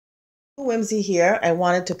Whimsy here. I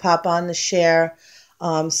wanted to pop on to share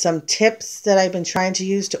some tips that I've been trying to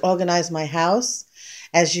use to organize my house.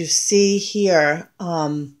 As you see here,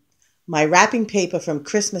 my wrapping paper from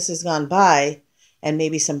Christmas has gone by and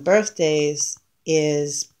maybe some birthdays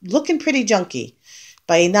is looking pretty junky.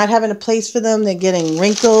 By not having a place for them, they're getting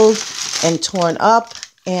wrinkled and torn up,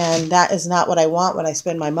 and that is not what I want when I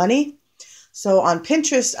spend my money. So on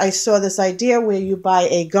Pinterest, I saw this idea where you buy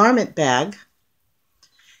a garment bag,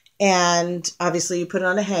 and obviously you put it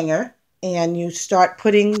on a hanger and you start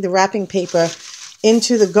putting the wrapping paper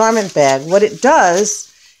into the garment bag. What it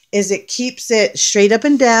does is it keeps it straight up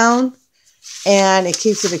and down, and it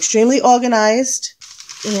keeps it extremely organized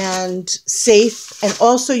and safe. And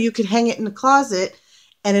also you can hang it in the closet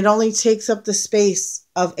and it only takes up the space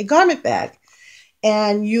of a garment bag.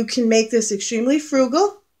 And you can make this extremely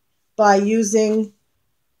frugal by using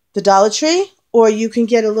the Dollar Tree, or you can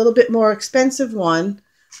get a little bit more expensive one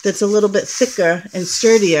that's a little bit thicker and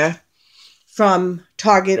sturdier from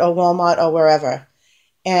Target or Walmart or wherever.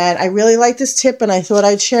 And I really like this tip, and I thought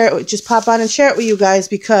I'd share it, just pop on and share it with you guys,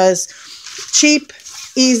 because cheap,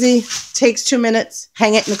 easy, takes 2 minutes,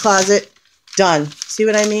 hang it in the closet, done. See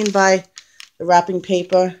what I mean by the wrapping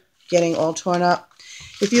paper getting all torn up?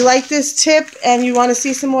 If you like this tip and you want to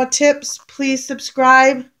see some more tips, please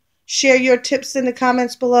subscribe, share your tips in the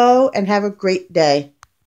comments below, and have a great day.